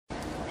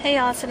Hey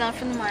y'all, it's Anna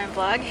from the Morning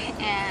Vlog,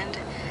 and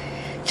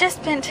just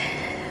spent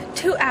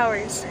 2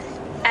 hours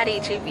at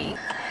HEB.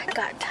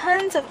 Got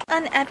tons of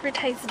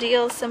unadvertised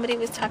deals. Somebody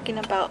was talking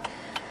about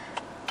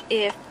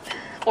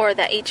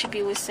that HEB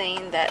was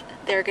saying that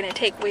they're going to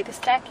take away the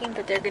stacking,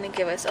 but they're going to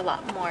give us a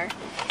lot more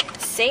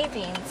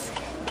savings.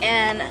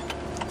 And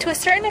to a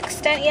certain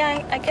extent,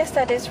 yeah, I guess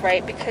that is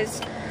right,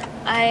 because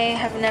I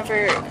have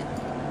never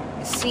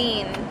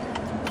seen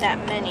that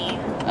many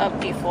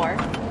up before.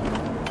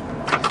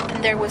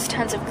 There was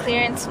tons of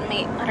clearance.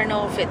 I don't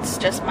know if it's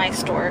just my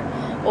store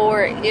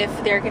or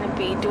if they're going to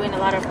be doing a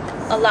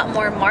lot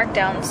more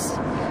markdowns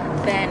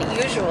than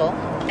usual.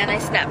 And I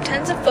snapped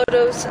tons of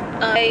photos.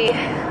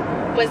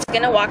 I was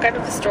going to walk out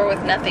of the store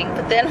with nothing,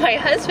 but then my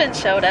husband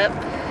showed up.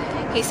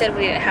 He said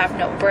we didn't have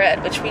no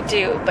bread, which we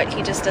do, but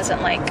he just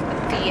doesn't like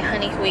the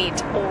honey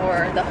wheat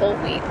or the whole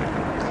wheat.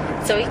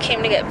 So he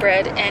came to get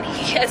bread, and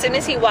as soon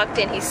as he walked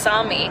in, he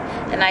saw me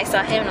and I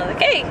saw him, and I was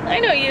like, hey,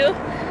 I know you.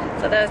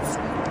 So that's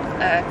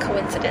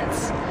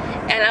coincidence.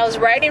 And I was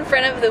right in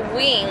front of the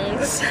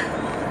wings,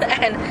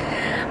 and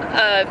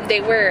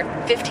they were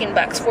 $15,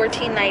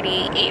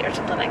 $14.98 or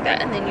something like that,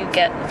 and then you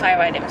get 5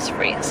 items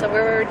free. So we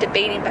were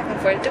debating back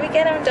and forth, do we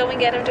get them, don't we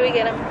get them, do we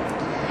get them?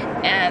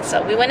 And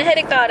so we went ahead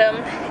and got them,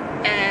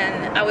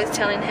 and I was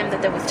telling him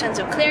that there was tons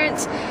of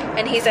clearance,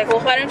 and he's like, well,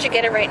 why don't you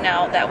get it right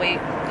now, that way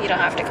you don't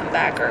have to come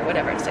back or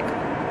whatever. It's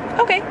like,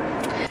 okay.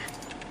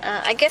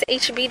 I guess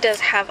HEB does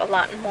have a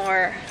lot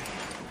more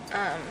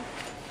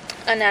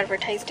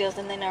unadvertised deals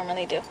than they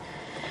normally do.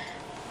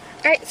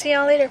 Alright, see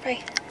y'all later,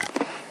 bye.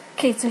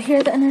 Okay, so here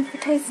are the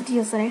unadvertised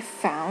deals that I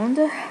found.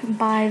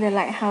 Buy the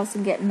Lighthouse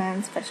and get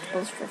Man's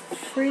vegetables for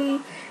free.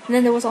 And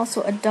then there was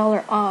also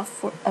 $1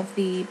 off of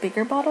the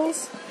bigger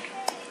bottles.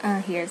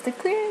 Here's the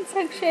clearance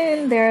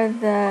section. There are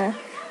the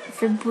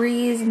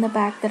Febreze in the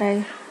back that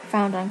I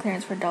found on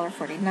clearance for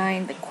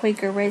 $1.49. The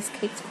Quaker rice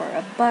cakes for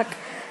 $1,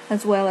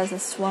 as well as a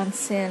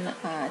Swanson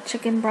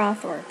chicken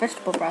broth or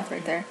vegetable broth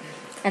right there.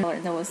 And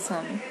there was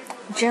some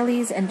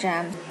jellies and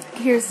jams.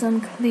 Here's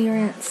some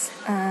clearance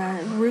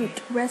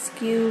root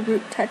rescue,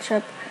 root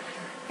touch-up,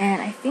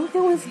 and I think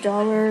there was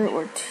 $1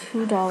 or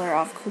 $2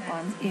 off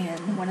coupons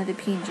in one of the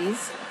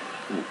P&Gs.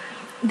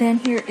 Then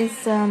here is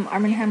some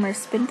Arm & Hammer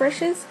spin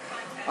brushes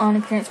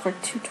on clearance for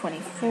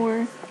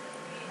 $2.24.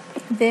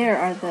 There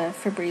are the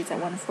Febreze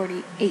at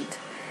 $1.48,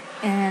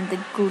 and the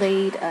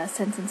Glade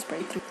Scents and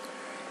Spray 3.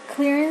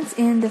 Clearance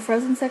in the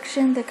frozen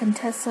section, the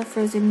Contessa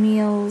frozen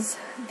meals,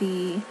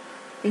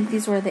 I think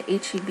these were the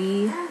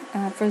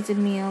HEB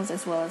frozen meals,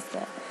 as well as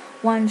the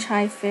Wan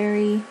Chai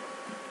Fairy.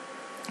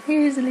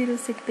 Here's a little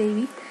sick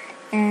baby.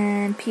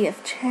 And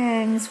P.F.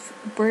 Chang's,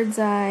 Bird's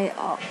Eye,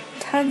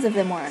 tons of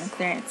them were on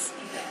clearance.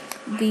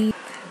 The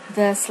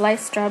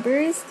sliced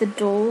strawberries, the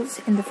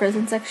Doles in the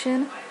frozen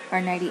section are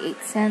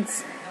 98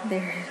 cents.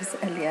 There's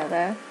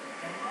Aliada.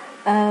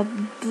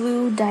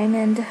 Blue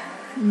Diamond,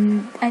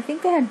 I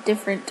think they had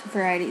different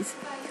varieties.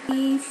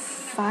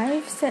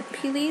 5-cent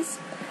peelies.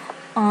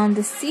 On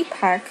the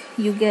C-Pack,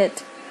 you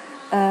get,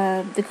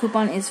 the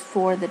coupon is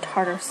for the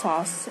tartar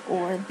sauce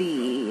or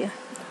the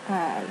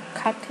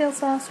cocktail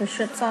sauce or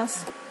shrimp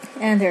sauce.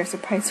 And there's a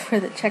price for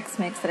the Chex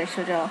Mix that I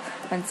showed y'all,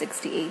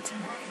 $1.68.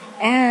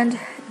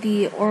 And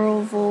the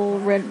Orville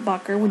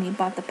Redbacher, when you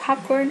bought the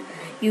popcorn,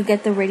 you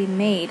get the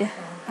ready-made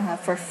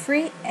for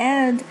free,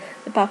 and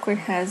the popcorn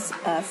has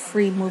a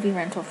free movie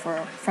rental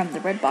from the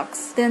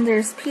Redbox. Then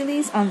there's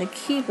peelies on the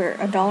Keebler,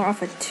 $1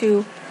 off of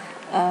 2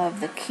 of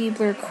the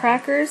Keebler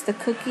crackers, the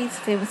cookies,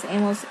 Famous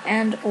Amos,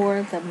 and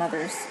or the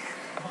Mother's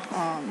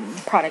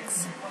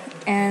products.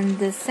 And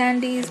the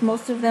Sandies,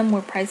 most of them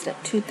were priced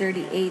at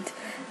 $2.38.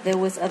 There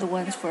was other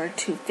ones for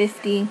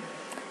 $2.50.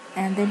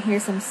 And then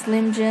here's some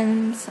Slim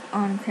Jims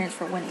on clearance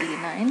for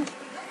 $1.89.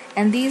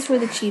 And these were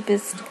the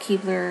cheapest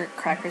Keebler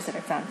crackers that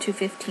I found,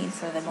 $2.15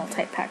 for the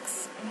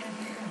multi-packs.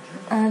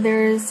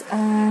 There's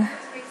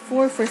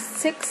 4 for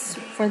 $6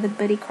 for the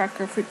Betty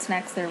Crocker fruit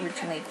snacks. They're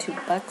originally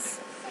 $2.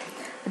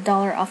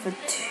 $1 off of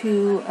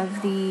 2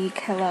 of the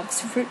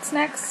Kellogg's fruit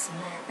snacks,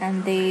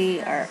 and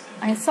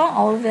I saw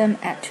all of them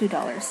at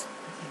 $2.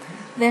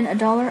 Then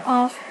 $1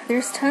 off.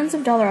 There's tons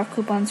of $1 off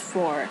coupons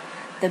for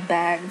the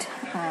bagged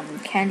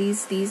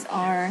candies. These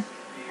were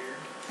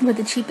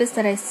the cheapest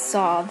that I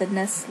saw, the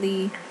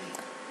Nestle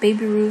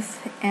Baby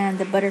Ruth and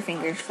the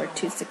Butterfingers for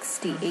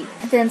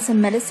 $2.68. Then some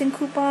medicine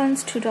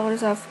coupons,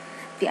 $2 off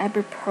the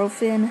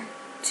ibuprofen,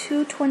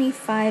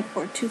 $2.25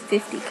 or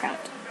 $2.50 count.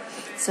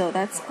 So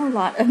that's a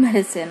lot of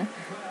medicine,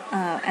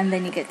 and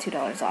then you get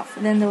 $2 off.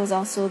 And then there was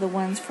also the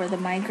ones for the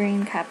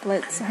migraine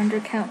caplets,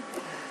 100 count,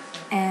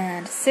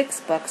 and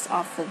 $6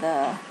 off of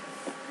the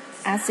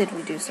acid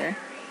reducer.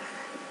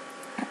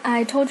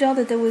 I told y'all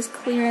that there was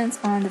clearance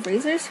on the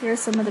razors. Here are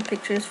some of the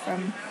pictures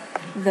from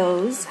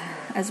those,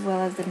 as well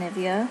as the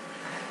Nivea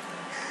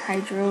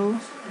Hydro.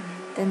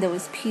 Then there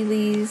was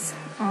peelies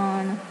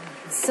on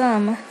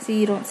some, see,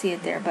 you don't see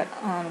it there, but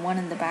on one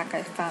in the back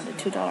I found a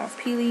 $2 off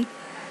peelie.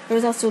 There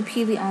was also a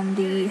peelie on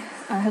the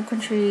Hill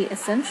Country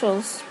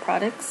Essentials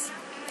products,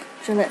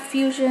 Gillette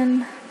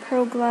Fusion,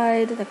 Pro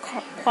Glide, the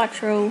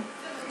Quattro,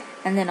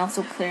 And then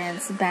also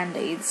clearance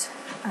Band-Aids.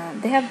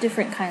 They have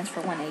different kinds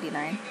for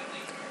 $1.89.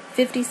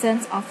 50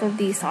 cents off of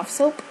the soft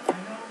soap.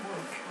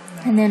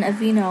 And then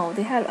Aveeno,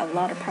 they had a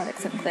lot of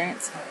products on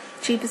clearance.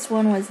 Cheapest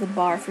one was the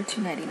bar for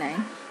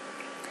 $2.99.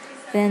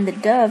 Then the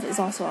Dove is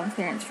also on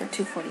clearance for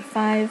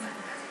 $2.45.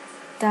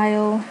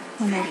 Dial,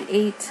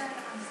 $1.98.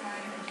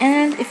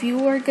 And if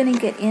you are going to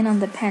get in on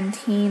the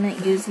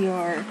Pantene, use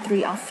your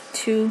 3 off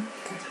 2,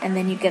 and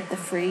then you get the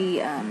free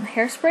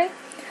hairspray.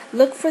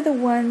 Look for the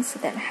ones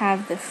that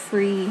have the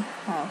free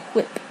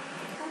whip.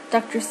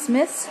 Dr.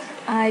 Smith's,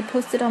 I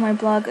posted on my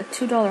blog a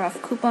 $2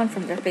 off coupon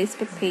from their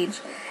Facebook page,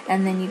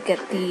 and then you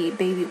get the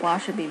baby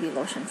wash or baby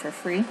lotion for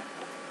free.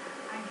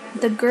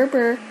 The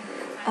Gerber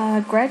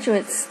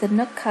Graduates, the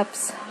Nook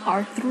Cups,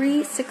 are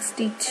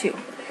 $3.62.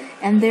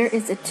 And there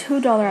is a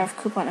 $2 off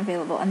coupon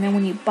available. And then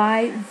when you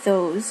buy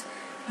those,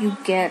 you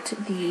get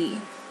the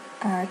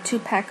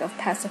 2-pack of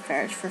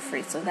pacifiers for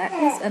free. So that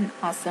is an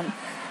awesome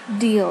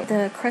deal.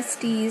 The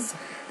Crusties,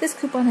 this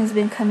coupon has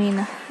been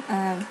coming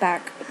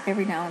back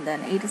every now and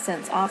then, 80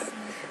 cents off,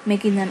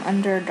 making them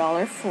under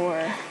 $1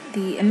 for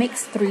the, it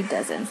makes 3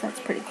 dozens. That's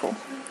pretty cool.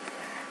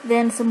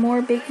 Then some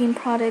more baking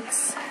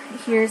products.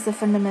 Here's the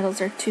Fundamentals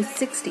are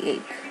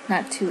 $2.68,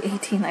 not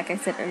 $2.18 like I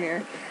said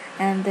earlier.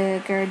 And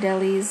the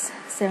Ghirardelli's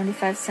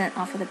 75 cents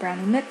off of the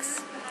brownie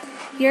mix.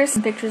 Here are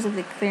some pictures of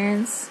the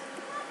clearance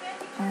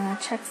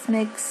Chex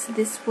Mix.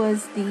 This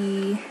was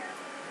the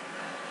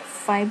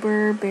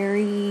Fiber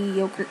Berry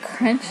Yogurt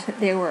Crunch.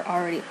 They were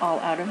already all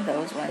out of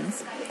those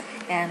ones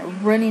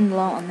and running low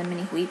on the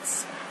mini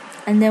wheats.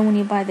 And then when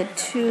you buy the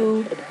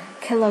 2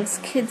 Kellogg's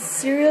Kids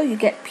cereal, you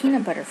get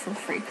peanut butter for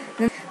free.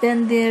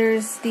 Then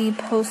there's the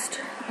Post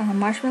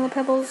Marshmallow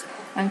Pebbles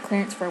on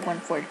clearance for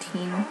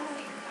 $1.14.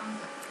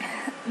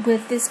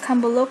 With this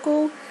Combo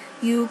Local,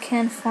 you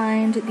can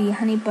find the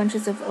Honey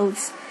Bunches of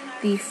Oats,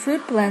 the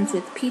fruit blends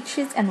with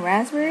peaches and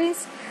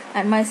raspberries.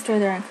 At my store,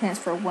 they're on clearance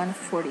for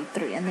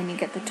 $1.43, and then you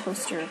get the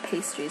toaster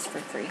pastries for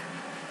free.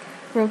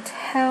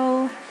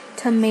 Rotel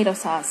tomato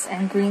sauce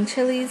and green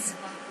chilies,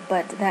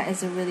 but that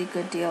is a really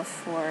good deal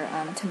for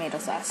tomato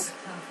sauce.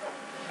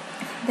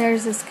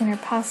 There's the Skinner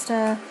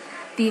pasta,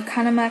 the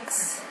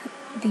Economax,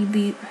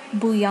 the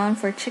bouillon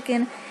for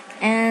chicken,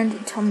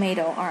 and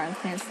tomato are on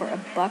clearance for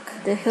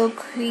 $1. The Hill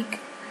Creek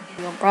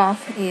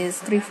broth is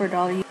 $3 for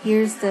 $1.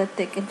 Here's the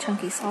thick and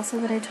chunky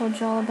salsa that I told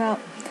you all about.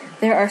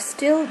 There are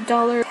still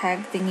dollar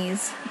tag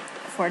thingies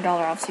for $1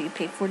 off, so you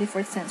pay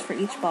 44 cents for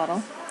each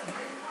bottle.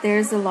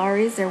 There's the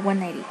Lawry's, they're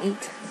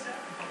 $1.98.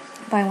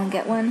 Buy one,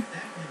 get one.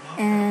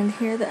 And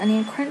here the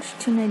Onion Crunch,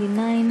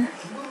 $2.99.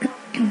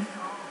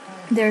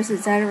 There's the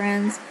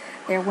Zatarans,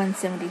 they're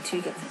 $1.72,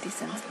 you get 50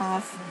 cents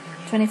off.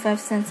 25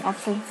 cents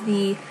off of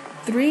the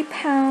 3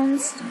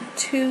 pounds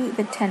to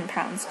the 10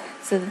 pounds.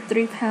 So the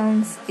 3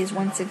 pounds is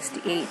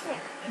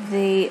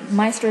 $1.68.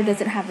 My store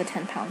doesn't have the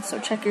 10 pounds, so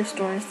check your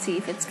store, see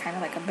if it's kind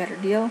of like a better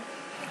deal.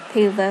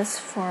 Pay less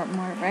for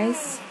more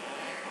rice.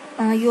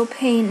 You'll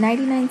pay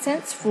 99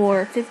 cents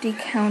for 50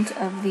 count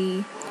of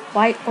the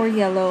white or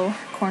yellow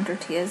corn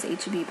tortillas,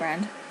 HEB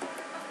brand.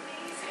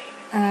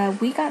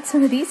 We got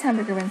some of these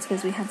hamburger buns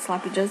because we had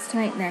Sloppy Joes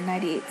tonight, and they're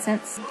 98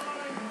 cents.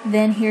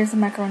 Then here's the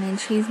macaroni and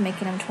cheese,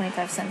 making them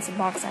 25 cents a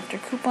box after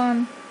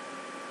coupon.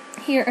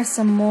 Here are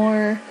some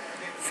more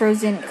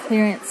frozen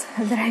clearance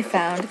that I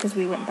found because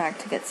we went back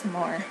to get some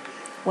more.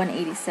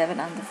 $1.87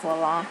 on the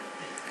Voila.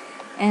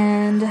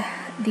 And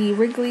the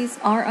Wrigley's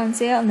are on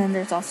sale, and then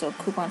there's also a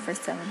coupon for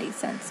 70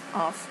 cents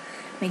off,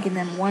 making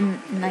them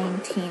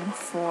 $1.19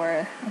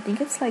 for, I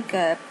think it's like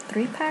a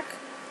 3-pack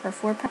or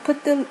 4-pack.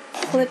 Put the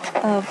clip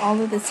of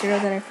all of the cereal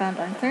that I found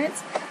on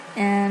clearance,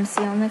 and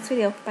see you on the next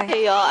video. Bye.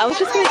 Hey y'all, I was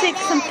just going to take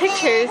some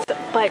pictures,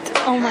 but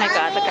oh my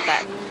god, look at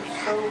that.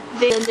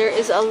 Then there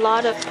is a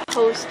lot of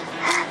Post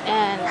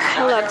and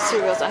Kellogg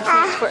cereals on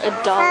clearance for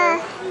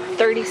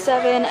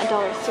 $1.37,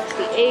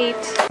 $1.68,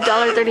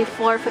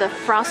 $1.34 for the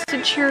Frosted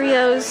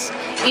Cheerios.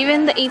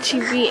 Even the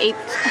HEB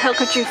Hill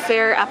Country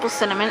Fair Apple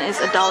Cinnamon is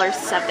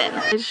 $1.07.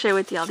 I'll just share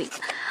with y'all the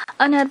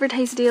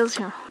unadvertised deals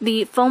here.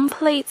 The foam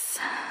plates,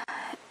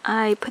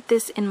 I put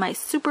this in my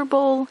Super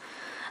Bowl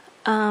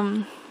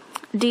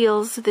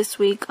deals this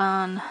week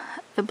on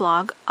the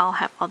blog. I'll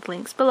have all the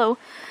links below.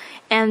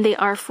 And they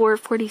are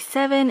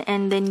 $4.47,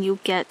 and then you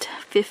get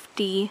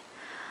 50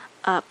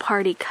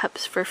 party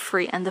cups for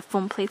free, and the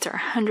foam plates are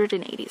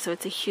 $180, so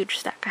it's a huge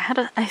stack.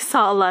 I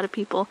saw a lot of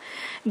people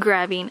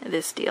grabbing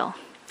this deal,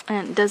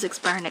 and it does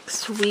expire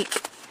next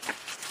week.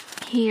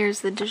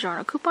 Here's the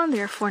DiGiorno coupon.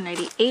 They are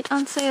 $4.98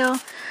 on sale.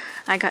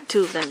 I got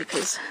 2 of them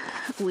because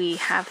we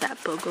have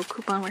that BOGO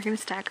coupon we're going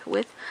to stack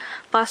with.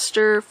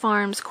 Foster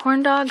Farms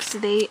corn dogs,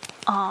 they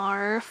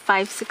are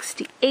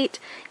 $5.68.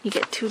 You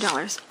get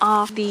 $2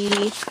 off.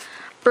 The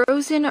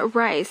frozen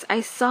rice, I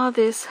saw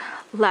this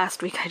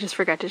last week. I just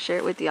forgot to share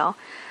it with y'all.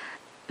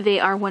 They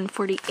are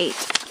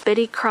 $1.48.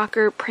 Betty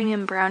Crocker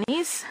premium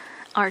brownies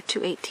are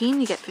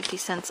 $2.18. You get 50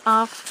 cents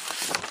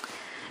off.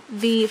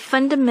 The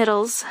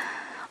Fundamentals,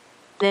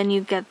 then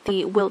you get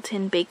the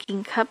Wilton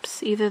baking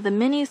cups, either the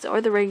minis or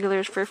the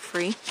regulars, for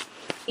free.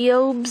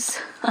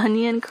 Eob's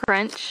Onion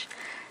Crunch,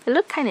 They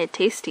look kind of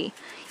tasty.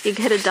 You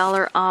get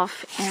 $1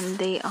 off, and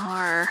they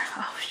are,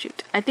 oh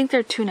shoot, I think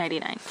they're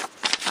 $2.99,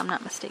 if I'm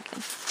not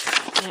mistaken.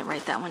 I didn't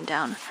write that one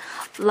down.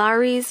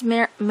 Lawry's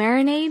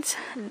marinades,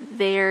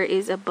 there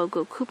is a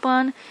BOGO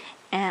coupon,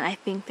 and I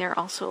think they're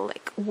also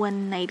like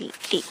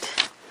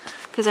 $1.98,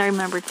 because I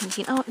remember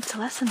thinking, oh, it's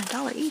less than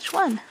 $1 each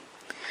one.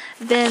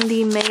 Then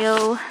the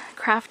mayo,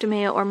 Kraft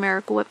Mayo or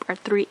Miracle Whip are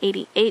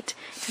 $3.88.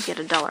 You get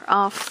 $1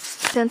 off.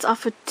 Cents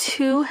off of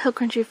 2 Hill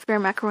Country Fare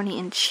macaroni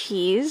and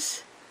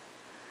cheese,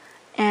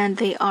 and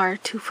they are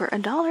 2 for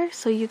 $1,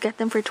 so you get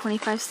them for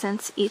 25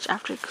 cents each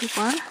after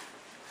coupon.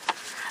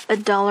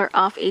 $1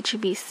 off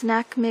HEB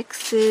snack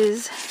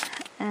mixes,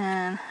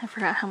 and I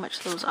forgot how much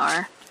those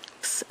are.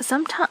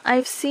 Sometimes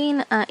I've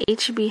seen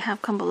HEB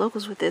have combo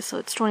locals with this, so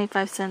it's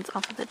 25 cents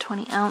off of the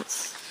 20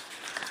 ounce.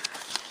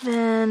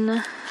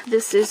 Then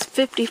this is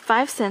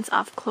 55 cents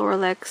off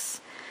Chloralex,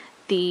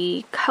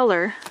 the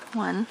color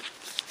one.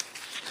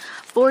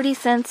 40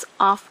 cents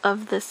off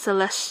of the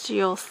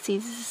Celestial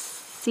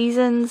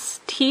Seasons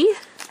tea.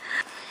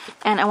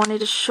 And I wanted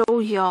to show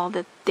y'all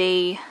that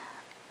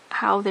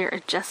how they're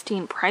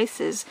adjusting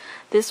prices.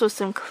 This was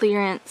some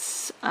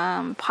clearance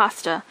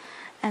pasta,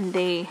 and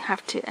they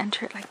have to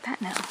enter it like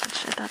that now,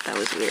 which I thought that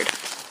was weird.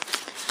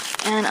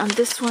 And on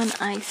this one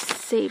I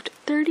saved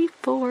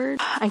 34.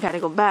 I gotta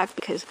go back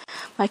because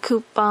my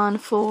coupon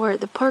for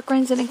the pork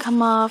rinds didn't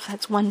come off.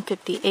 That's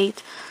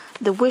 $1.58.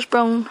 The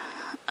wishbone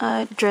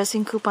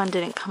dressing coupon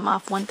didn't come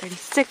off,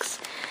 $1.36.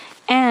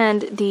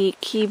 And the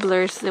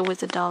Keebler's, there was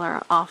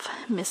 $1 off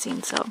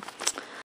missing, so